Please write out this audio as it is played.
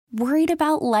Worried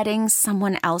about letting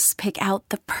someone else pick out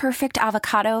the perfect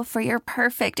avocado for your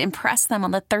perfect impress them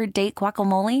on the third date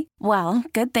guacamole? Well,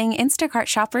 good thing Instacart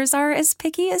shoppers are as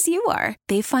picky as you are.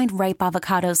 They find ripe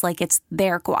avocados like it's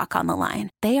their guac on the line.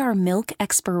 They are milk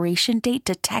expiration date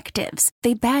detectives.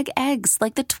 They bag eggs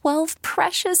like the 12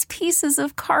 precious pieces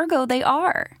of cargo they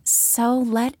are. So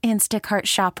let Instacart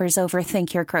shoppers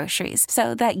overthink your groceries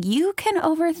so that you can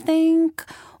overthink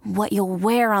what you'll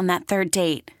wear on that third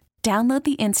date. Download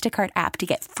the Instacart app to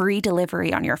get free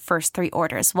delivery on your first 3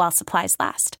 orders while supplies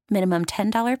last. Minimum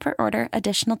 $10 per order.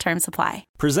 Additional terms apply.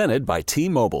 Presented by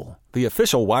T-Mobile, the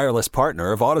official wireless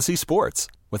partner of Odyssey Sports.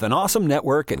 With an awesome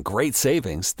network and great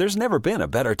savings, there's never been a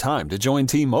better time to join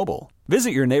T-Mobile. Visit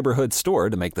your neighborhood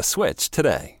store to make the switch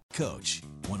today. Coach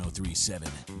 103.7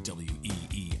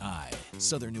 WEEI,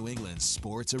 Southern New England's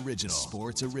Sports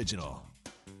Original.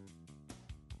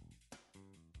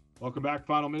 Welcome back.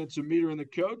 Final minutes of Meter and the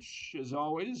Coach, as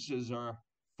always, is our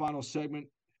final segment,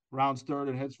 rounds third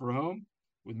and heads for home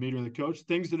with Meter and the Coach.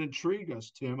 Things that intrigue us,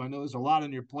 Tim. I know there's a lot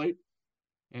on your plate,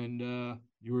 and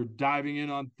you were diving in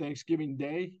on Thanksgiving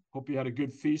Day. Hope you had a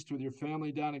good feast with your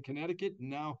family down in Connecticut, and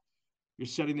now you're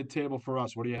setting the table for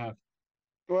us. What do you have?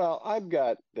 Well, I've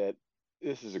got that.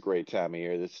 This is a great time of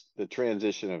year. The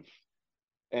transition of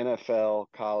NFL,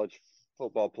 college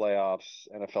football playoffs,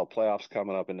 NFL playoffs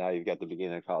coming up, and now you've got the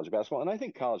beginning of college basketball. And I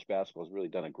think college basketball has really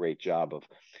done a great job of,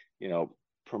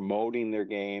 promoting their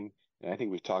game. And I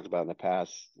think we've talked about in the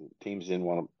past, teams didn't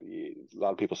want to. A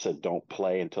lot of people said don't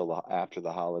play until after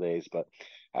the holidays. But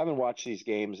having watched these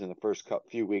games in the first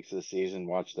few weeks of the season,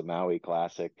 watched the Maui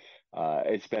Classic,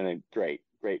 it's been a great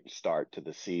start to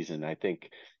the season. I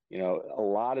think. A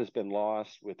lot has been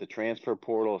lost with the transfer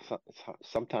portal. It's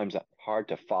sometimes hard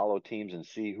to follow teams and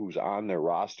see who's on their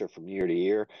roster from year to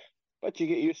year, but you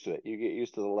get used to it. You get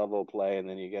used to the level of play, and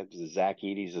then you get the Zach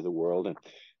Edey's of the world. And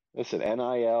listen,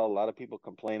 NIL, a lot of people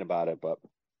complain about it, but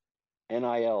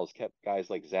NIL has kept guys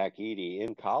like Zach Edey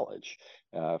in college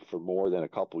for more than a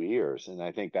couple of years, and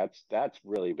I think that's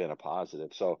really been a positive.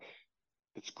 So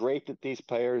it's great that these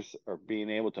players are being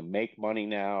able to make money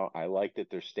now. I like that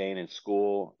they're staying in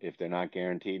school. If they're not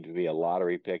guaranteed to be a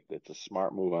lottery pick, that's a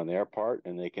smart move on their part,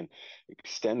 and they can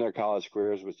extend their college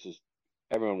careers, which is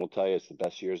everyone will tell you it's the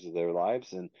best years of their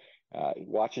lives. And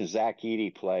watching Zach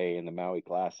Edey play in the Maui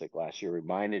Classic last year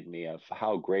reminded me of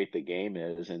how great the game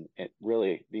is, and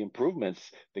really the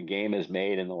improvements the game has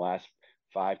made in the last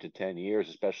 5 to 10 years,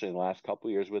 especially in the last couple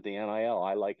of years with the NIL.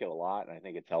 I like it a lot, and I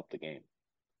think it's helped the game.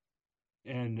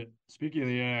 And speaking of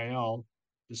the NIL,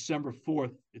 December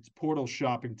 4th, it's portal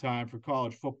shopping time for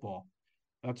college football.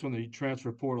 That's when the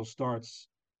transfer portal starts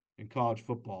in college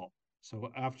football. So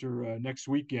after next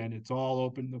weekend, it's all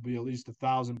open. There'll be at least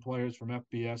 1,000 players from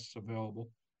FBS available.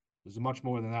 There's much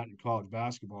more than that in college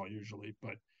basketball usually,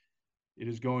 but it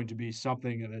is going to be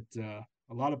something that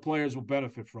a lot of players will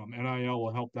benefit from. NIL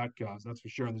will help that cause, that's for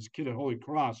sure. And there's a kid at Holy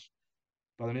Cross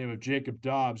by the name of Jacob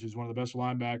Dobbs, who's one of the best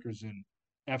linebackers in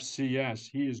FCS.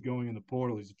 He is going in the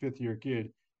portal. He's a fifth-year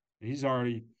kid. And he's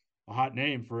already a hot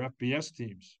name for FBS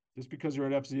teams. Just because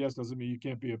you're at FCS doesn't mean you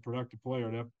can't be a productive player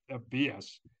at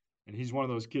FBS. And he's one of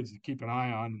those kids to keep an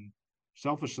eye on. And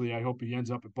selfishly, I hope he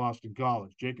ends up at Boston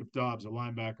College. Jacob Dobbs, a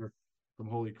linebacker from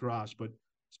Holy Cross. But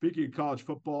speaking of college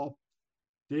football,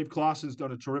 Dave Clawson's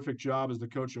done a terrific job as the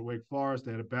coach at Wake Forest.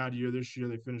 They had a bad year this year.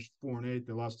 They finished 4-8.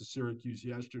 They lost to Syracuse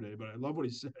yesterday. But I love what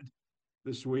he said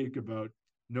this week about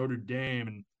Notre Dame,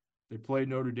 and they played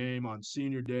Notre Dame on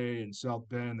Senior Day in South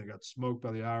Bend. They got smoked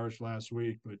by the Irish last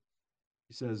week, but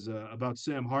he says about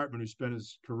Sam Hartman, who spent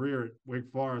his career at Wake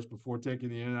Forest before taking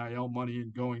the NIL money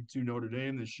and going to Notre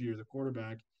Dame this year, the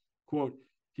quarterback, quote,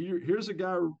 here's a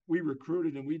guy we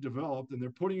recruited and we developed, and they're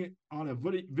putting it on a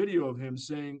video of him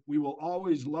saying, "We will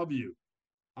always love you."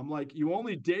 I'm like, you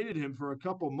only dated him for a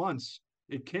couple months.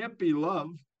 It can't be love.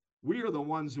 We are the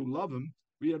ones who love him.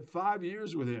 We had 5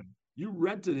 years with him. You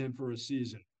rented him for a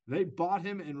season. They bought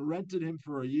him and rented him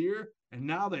for a year, and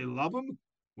now they love him?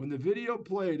 When the video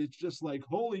played, it's just like,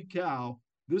 holy cow,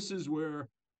 this is where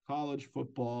college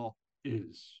football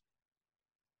is.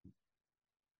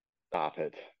 Stop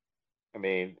it. I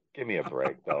mean, give me a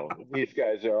break, though. These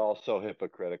guys are all so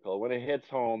hypocritical. When it hits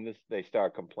home, they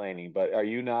start complaining. But are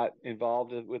you not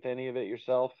involved with any of it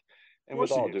yourself? And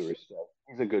with all due respect,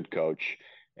 he's a good coach.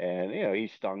 And,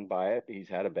 he's stung by it. He's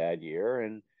had a bad year,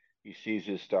 and he sees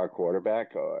his star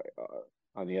quarterback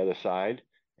on the other side,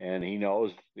 and he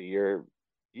knows the year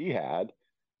he had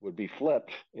would be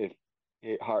flipped if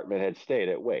Hartman had stayed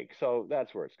at Wake. So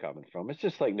that's where it's coming from. It's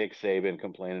just like Nick Saban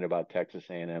complaining about Texas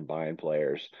A&M buying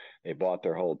players. They bought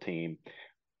their whole team.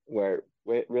 Wait,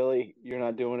 really? You're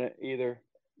not doing it either,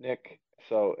 Nick?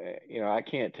 So, I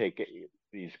can't take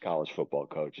these college football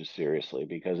coaches seriously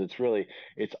because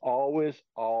it's always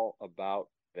all about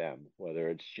them, whether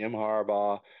it's Jim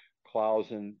Harbaugh,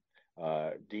 Clausen,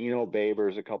 Dino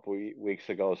Babers a couple weeks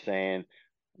ago saying,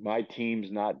 my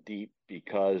team's not deep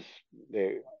because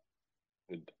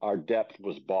our depth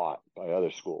was bought by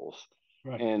other schools.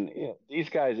 Right. And these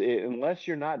guys, unless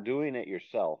you're not doing it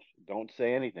yourself, don't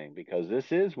say anything because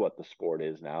this is what the sport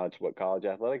is now. It's what college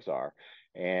athletics are,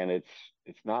 and it's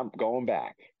not going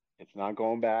back. It's not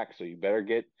going back. So you better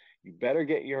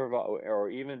get your, or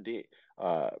even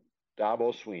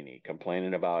Dabo Sweeney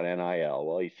complaining about NIL.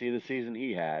 Well, you see the season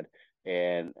he had,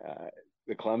 and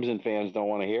the Clemson fans don't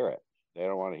want to hear it. They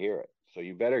don't want to hear it. So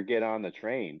you better get on the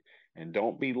train and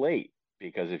don't be late.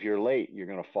 Because if you're late, you're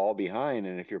going to fall behind.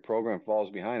 And if your program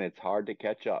falls behind, it's hard to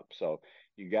catch up. So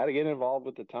you got to get involved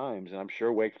with the times. And I'm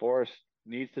sure Wake Forest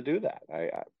needs to do that.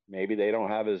 Maybe they don't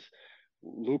have as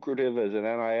lucrative as an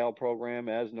NIL program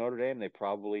as Notre Dame. They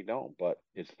probably don't. But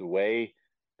it's the way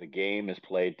the game is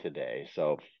played today.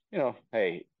 So,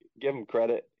 hey, give them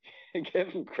credit.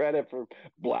 Give them credit for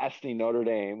blasting Notre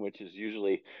Dame, which is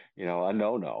usually, a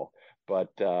no-no. But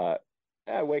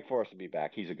Wake Forest will be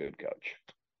back. He's a good coach.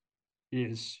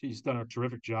 He's done a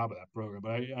terrific job of that program,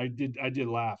 but I did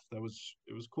laugh. It was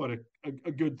quite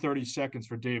a good 30 seconds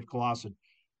for Dave Clausen.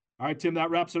 All right, Tim, that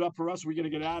wraps it up for us. We're going to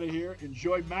get out of here.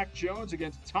 Enjoy Mac Jones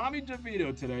against Tommy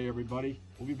DeVito today, everybody.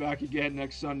 We'll be back again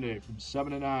next Sunday from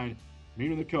 7 to 9. Me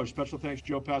and the coach. Special thanks,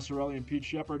 Joe Passarelli and Pete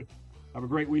Shepard. Have a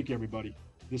great week, everybody.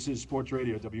 This is Sports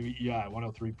Radio, WEEI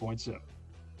 103.7.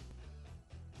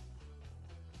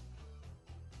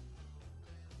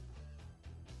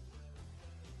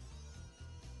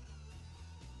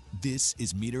 This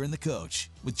is Meter and the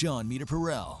Coach with Jon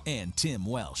Meterperal and Tim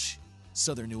Welsh.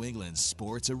 Southern New England's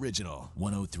sports original,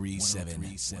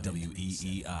 103.7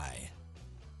 WEEI.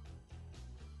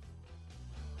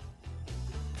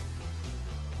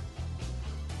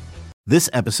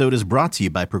 This episode is brought to you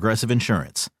by Progressive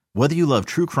Insurance. Whether you love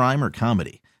true crime or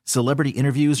comedy, celebrity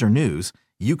interviews or news,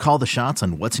 you call the shots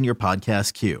on what's in your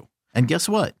podcast queue. And guess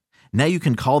what? Now you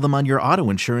can call them on your auto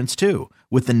insurance too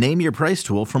with the Name Your Price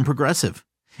tool from Progressive.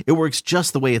 It works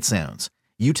just the way it sounds.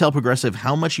 You tell Progressive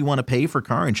how much you want to pay for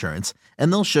car insurance,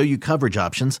 and they'll show you coverage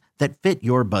options that fit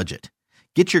your budget.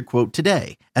 Get your quote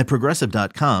today at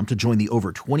Progressive.com to join the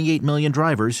over 28 million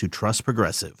drivers who trust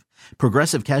Progressive.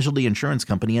 Progressive Casualty Insurance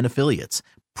Company and Affiliates.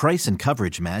 Price and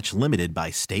coverage match limited by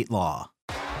state law.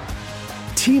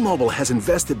 T-Mobile has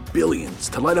invested billions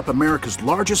to light up America's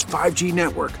largest 5G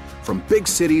network, from big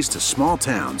cities to small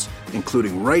towns,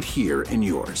 including right here in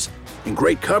yours. And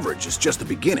great coverage is just the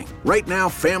beginning. Right now,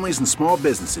 families and small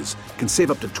businesses can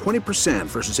save up to 20%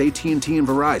 versus AT&T and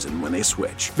Verizon when they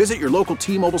switch. Visit your local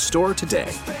T-Mobile store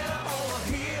today.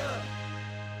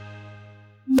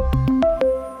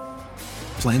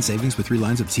 Plan savings with 3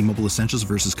 lines of T-Mobile Essentials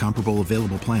versus comparable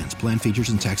available plans. Plan features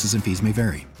and taxes and fees may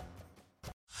vary.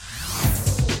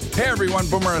 Hey everyone,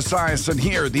 Boomer Esiason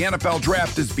here. The NFL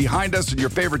Draft is behind us and your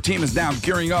favorite team is now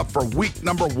gearing up for week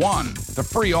number 1. The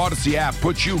free Odyssey app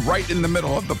puts you right in the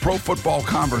middle of the pro football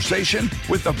conversation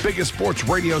with the biggest sports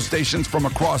radio stations from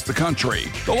across the country.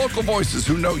 The local voices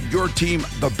who know your team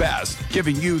the best,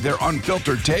 giving you their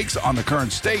unfiltered takes on the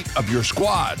current state of your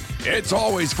squad. It's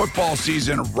always football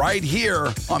season right here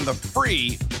on the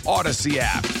free Odyssey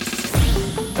app.